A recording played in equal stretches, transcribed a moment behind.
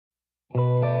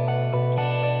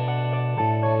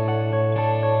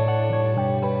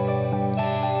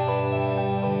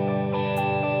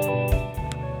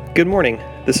Good morning.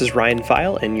 This is Ryan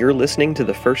File, and you're listening to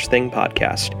the First Thing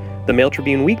Podcast, the Mail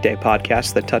Tribune weekday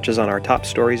podcast that touches on our top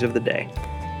stories of the day.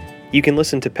 You can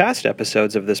listen to past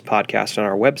episodes of this podcast on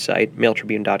our website,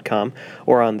 mailtribune.com,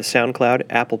 or on the SoundCloud,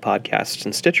 Apple Podcasts,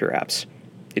 and Stitcher apps.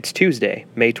 It's Tuesday,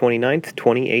 May 29th,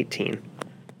 2018.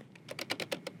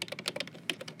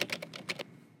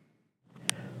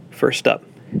 First up,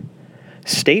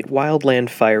 state wildland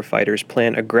firefighters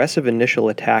plan aggressive initial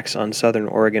attacks on southern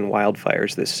Oregon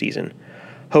wildfires this season,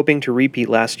 hoping to repeat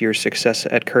last year's success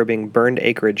at curbing burned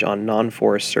acreage on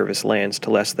non-Forest Service lands to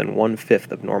less than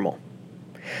 1/5 of normal.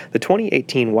 The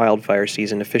 2018 wildfire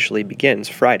season officially begins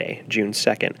Friday, June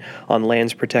 2nd, on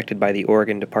lands protected by the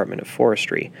Oregon Department of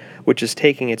Forestry, which is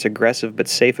taking its aggressive but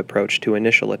safe approach to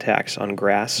initial attacks on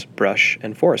grass, brush,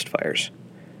 and forest fires.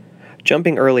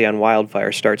 Jumping early on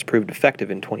wildfire starts proved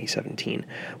effective in 2017,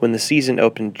 when the season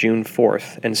opened June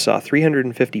 4th and saw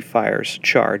 350 fires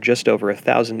char just over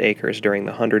 1,000 acres during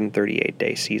the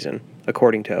 138-day season,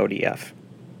 according to ODF.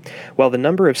 While the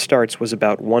number of starts was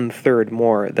about 1/3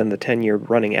 more than the 10-year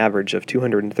running average of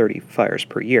 230 fires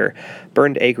per year,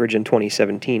 burned acreage in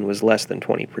 2017 was less than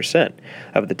 20%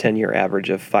 of the 10-year average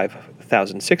of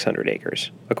 5,600 acres,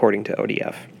 according to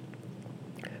ODF.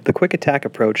 The quick attack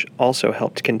approach also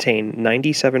helped contain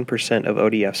 97% of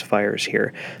ODF's fires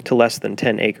here to less than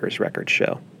 10 acres, records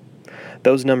show.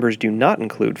 Those numbers do not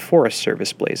include Forest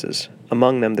Service blazes,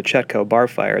 among them the Chetco Bar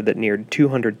Fire that neared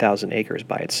 200,000 acres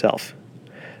by itself.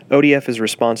 ODF is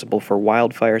responsible for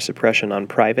wildfire suppression on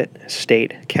private,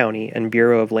 state, county, and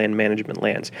Bureau of Land Management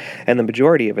lands, and the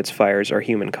majority of its fires are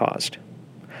human-caused.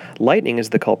 Lightning is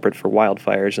the culprit for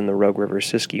wildfires in the Rogue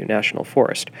River-Siskiyou National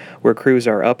Forest, where crews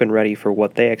are up and ready for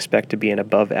what they expect to be an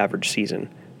above-average season,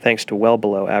 thanks to well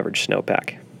below-average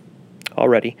snowpack.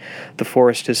 Already, the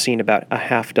forest has seen about a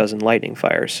half-dozen lightning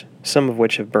fires, some of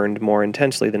which have burned more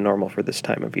intensely than normal for this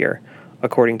time of year,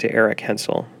 according to Eric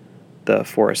Hensel, the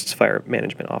forest's fire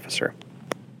management officer.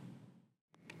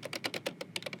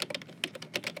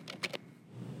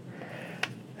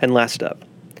 And last up,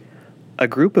 a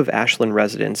group of Ashland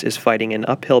residents is fighting an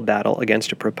uphill battle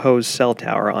against a proposed cell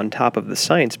tower on top of the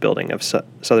science building of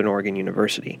Southern Oregon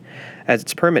University, as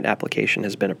its permit application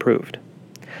has been approved.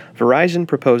 Verizon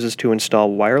proposes to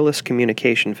install wireless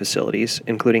communication facilities,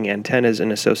 including antennas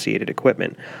and associated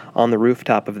equipment, on the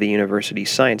rooftop of the university's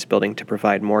science building to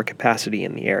provide more capacity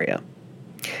in the area.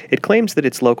 It claims that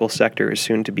its local sector is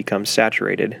soon to become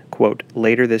saturated, quote,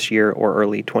 later this year or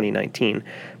early 2019,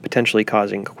 potentially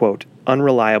causing, quote,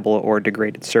 unreliable or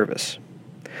degraded service.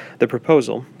 The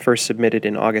proposal, first submitted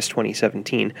in August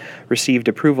 2017, received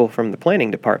approval from the Planning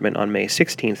Department on May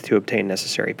 16th to obtain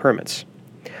necessary permits.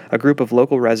 A group of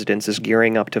local residents is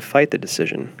gearing up to fight the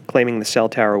decision, claiming the cell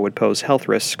tower would pose health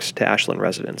risks to Ashland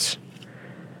residents.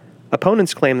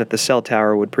 Opponents claim that the cell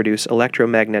tower would produce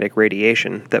electromagnetic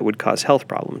radiation that would cause health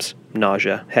problems,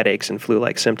 nausea, headaches, and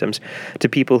flu-like symptoms, to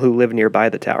people who live nearby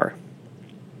the tower.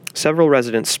 Several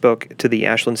residents spoke to the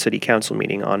Ashland City Council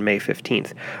meeting on May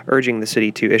 15th, urging the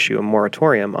city to issue a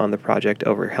moratorium on the project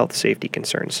over health safety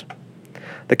concerns.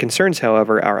 The concerns,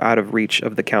 however, are out of reach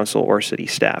of the council or city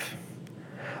staff.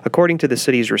 According to the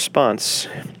city's response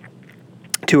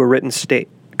to a written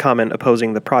comment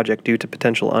opposing the project due to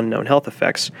potential unknown health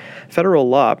effects, federal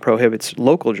law prohibits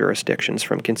local jurisdictions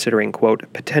from considering, quote,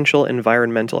 potential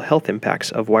environmental health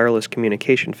impacts of wireless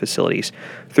communication facilities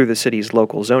through the city's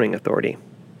local zoning authority.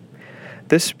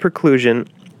 This preclusion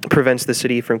prevents the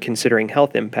city from considering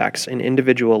health impacts in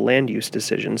individual land use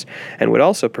decisions and would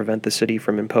also prevent the city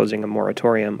from imposing a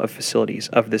moratorium of facilities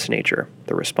of this nature,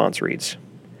 the response reads.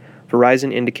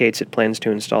 Verizon indicates it plans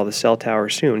to install the cell tower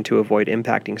soon to avoid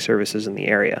impacting services in the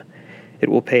area. It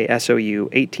will pay SOU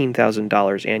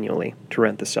 $18,000 annually to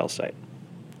rent the cell site.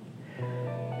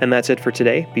 And that's it for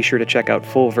today. Be sure to check out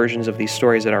full versions of these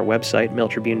stories at our website,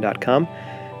 mailtribune.com.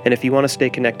 And if you want to stay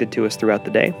connected to us throughout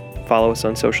the day, follow us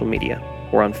on social media.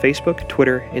 We're on Facebook,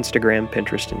 Twitter, Instagram,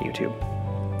 Pinterest, and YouTube.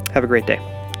 Have a great day.